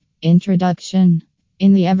Introduction.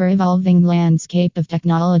 In the ever-evolving landscape of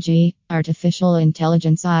technology, artificial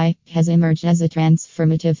intelligence (AI) has emerged as a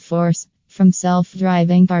transformative force. From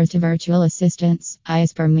self-driving cars to virtual assistants, AI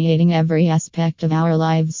is permeating every aspect of our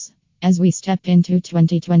lives. As we step into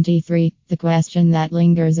 2023, the question that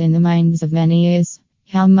lingers in the minds of many is,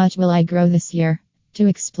 how much will I grow this year? To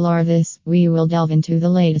explore this, we will delve into the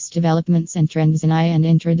latest developments and trends in AI and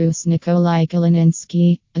introduce Nikolai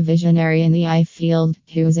Kalininskii, a visionary in the AI field,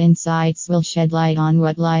 whose insights will shed light on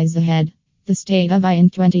what lies ahead. The state of AI in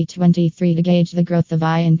 2023. To gauge the growth of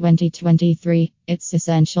AI in 2023, it's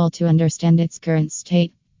essential to understand its current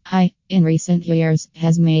state. AI, in recent years,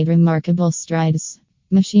 has made remarkable strides.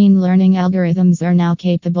 Machine learning algorithms are now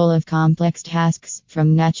capable of complex tasks,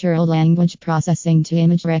 from natural language processing to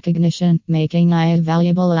image recognition, making AI a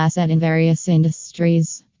valuable asset in various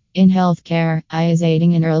industries. In healthcare, AI is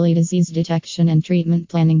aiding in early disease detection and treatment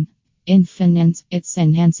planning. In finance, it's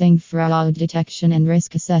enhancing fraud detection and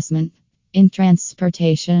risk assessment. In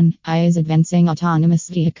transportation, AI is advancing autonomous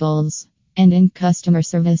vehicles. And in customer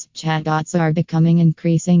service, chatbots are becoming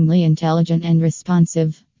increasingly intelligent and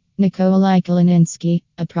responsive. Nikolai Kalininskii,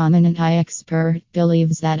 a prominent AI expert,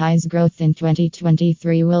 believes that AI's growth in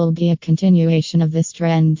 2023 will be a continuation of this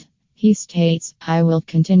trend. He states, AI will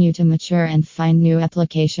continue to mature and find new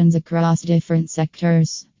applications across different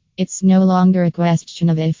sectors. It's no longer a question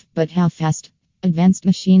of if, but how fast. Advanced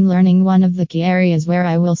machine learning. One of the key areas where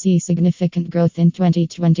I will see significant growth in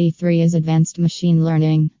 2023 is advanced machine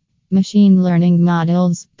learning. Machine learning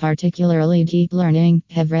models, particularly deep learning,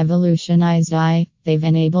 have revolutionized AI. They've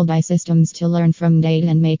enabled AI systems to learn from data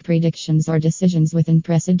and make predictions or decisions with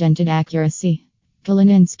unprecedented accuracy.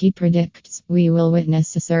 Kalininskii predicts we will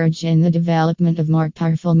witness a surge in the development of more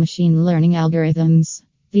powerful machine learning algorithms.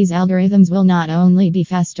 These algorithms will not only be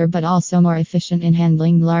faster but also more efficient in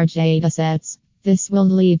handling large data sets. This will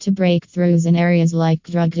lead to breakthroughs in areas like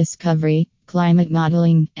drug discovery, climate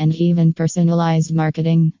modeling, and even personalized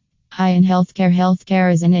marketing. AI in healthcare.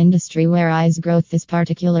 Healthcare is an industry where AI's growth is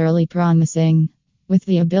particularly promising. With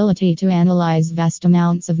the ability to analyze vast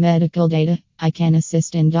amounts of medical data, AI can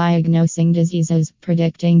assist in diagnosing diseases,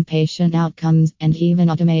 predicting patient outcomes, and even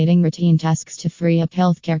automating routine tasks to free up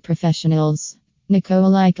healthcare professionals.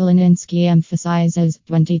 Nikolai Kalininskii emphasizes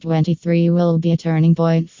 2023 will be a turning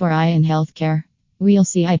point for AI in healthcare. We'll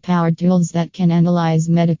see AI-powered tools that can analyze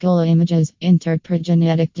medical images, interpret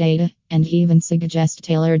genetic data, and even suggest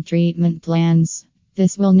tailored treatment plans.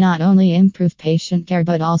 This will not only improve patient care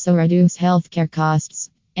but also reduce healthcare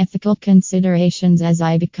costs. Ethical considerations. As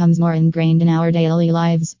AI becomes more ingrained in our daily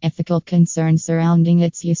lives, ethical concerns surrounding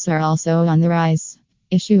its use are also on the rise.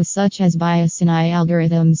 Issues such as bias in AI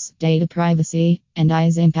algorithms, data privacy, and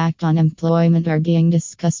AI's impact on employment are being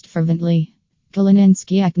discussed fervently.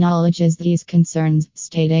 Kalininskii acknowledges these concerns,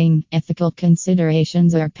 stating, ethical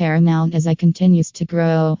considerations are paramount as AI continues to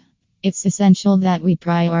grow. It's essential that we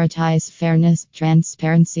prioritize fairness,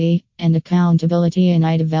 transparency, and accountability in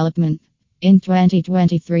AI development. In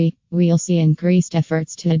 2023, we'll see increased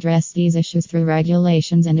efforts to address these issues through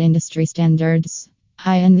regulations and industry standards.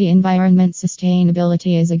 AI and the environment.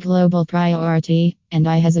 Sustainability is a global priority, and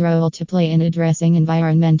AI has a role to play in addressing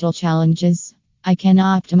environmental challenges. AI can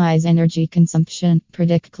optimize energy consumption,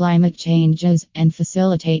 predict climate changes, and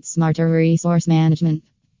facilitate smarter resource management.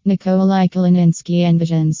 Nikolai Kalininskii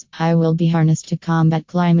envisions AI will be harnessed to combat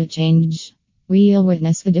climate change. We'll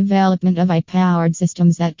witness the development of AI-powered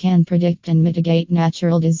systems that can predict and mitigate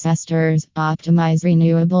natural disasters, optimize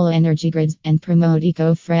renewable energy grids, and promote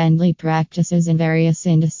eco-friendly practices in various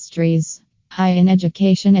industries. AI in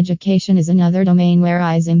education. Education is another domain where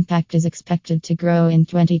AI's impact is expected to grow in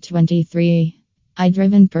 2023.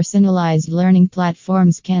 AI-driven personalized learning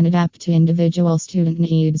platforms can adapt to individual student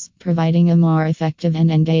needs, providing a more effective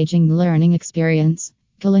and engaging learning experience.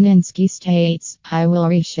 Kalininskii states, AI will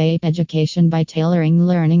reshape education by tailoring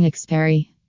learning experiences.